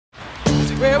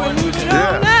Where we're moving on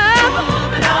up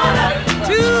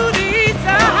to the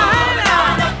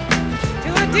side, to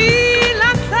a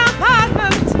deluxe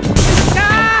apartment in the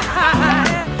sky.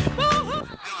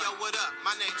 Hey yo, what up?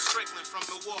 My name's Strickland from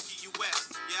Philwaukee,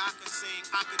 US. Yeah, I can sing,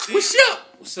 I can dance. What's up?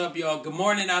 What's up, y'all? Good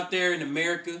morning out there in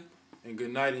America. And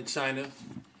good night in China.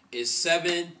 It's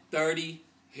 7:30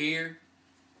 here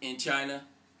in China,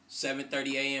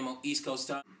 7:30 a.m. on East Coast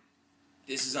time.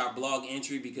 This is our blog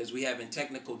entry because we having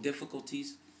technical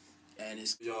difficulties, and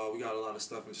it's Y'all, we got a lot of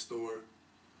stuff in store.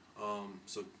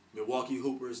 So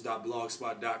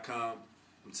MilwaukeeHoopers.blogspot.com.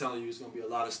 I'm telling you, it's gonna be a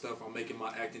lot of stuff. I'm making my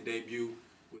acting debut.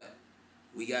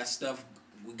 we got stuff.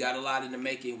 We got a lot in the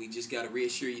making. We just got to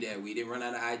reassure you that we didn't run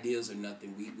out of ideas or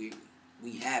nothing. We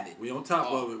have it. We on top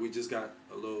of it. We just got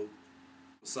a little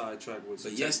sidetrack with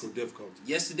some technical difficulty.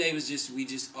 Yesterday was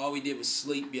all we did was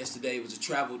sleep. Yesterday was a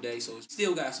travel day, so we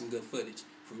still got some good footage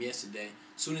from yesterday.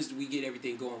 As soon as we get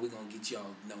everything going, we're gonna get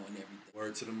y'all knowing everything.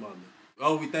 Word to the mother.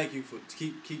 Oh, we thank you for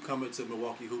keep coming to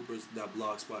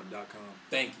MilwaukeeHoopers.blogspot.com.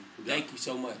 Thank you. Thank you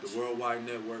so much. The worldwide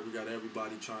network. We got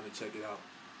everybody trying to check it out.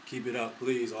 Keep it up,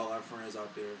 please. All our friends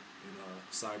out there in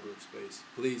cyberspace,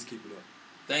 please keep it up.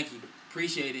 Thank you.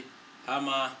 Appreciate it. Hi,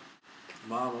 Ma.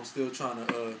 Mom, I'm still trying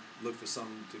to look for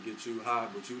something to get you high,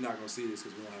 but you're not going to see this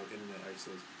because we don't have internet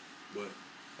access. But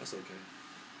that's okay.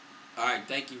 All right.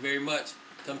 Thank you very much.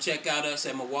 Come check out us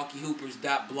at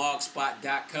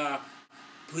MilwaukeeHoopers.blogspot.com.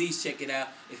 Please check it out.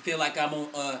 It feel like I'm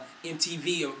on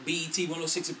MTV or BET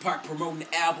 106 and Park promoting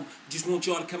the album. Just want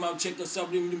y'all to come out and check us out.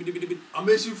 I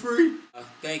miss you free.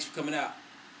 Thanks for coming out.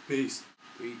 Peace.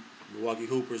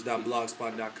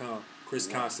 MilwaukeeHoopers.blogspot.com.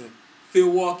 ChrisConsin.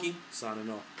 Philwaukee.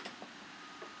 Signing off.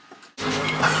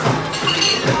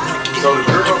 So the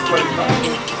girl played